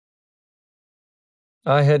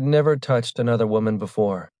I had never touched another woman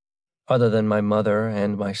before, other than my mother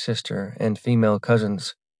and my sister and female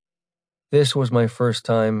cousins. This was my first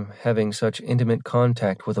time having such intimate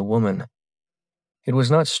contact with a woman. It was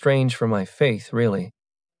not strange for my faith, really.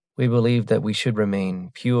 We believed that we should remain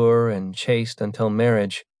pure and chaste until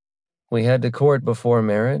marriage. We had to court before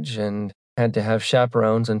marriage and had to have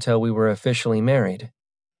chaperones until we were officially married.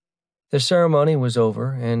 The ceremony was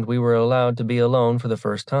over, and we were allowed to be alone for the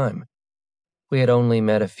first time. We had only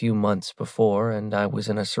met a few months before, and I was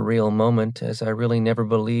in a surreal moment as I really never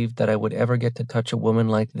believed that I would ever get to touch a woman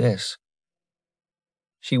like this.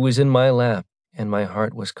 She was in my lap, and my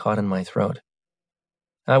heart was caught in my throat.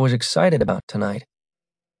 I was excited about tonight.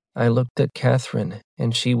 I looked at Catherine,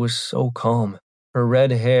 and she was so calm. Her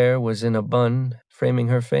red hair was in a bun, framing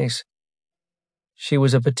her face. She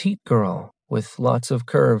was a petite girl, with lots of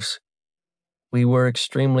curves. We were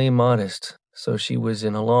extremely modest, so she was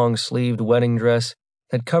in a long-sleeved wedding dress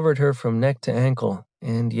that covered her from neck to ankle,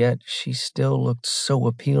 and yet she still looked so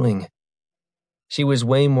appealing. She was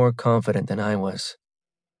way more confident than I was.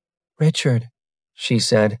 "Richard," she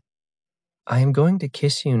said, "I am going to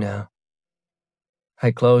kiss you now."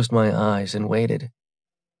 I closed my eyes and waited.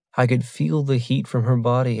 I could feel the heat from her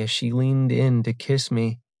body as she leaned in to kiss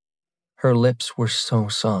me. Her lips were so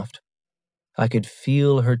soft. I could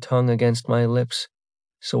feel her tongue against my lips,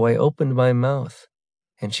 so I opened my mouth,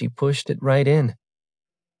 and she pushed it right in.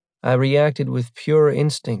 I reacted with pure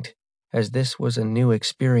instinct, as this was a new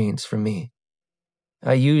experience for me.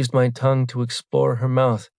 I used my tongue to explore her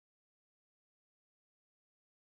mouth,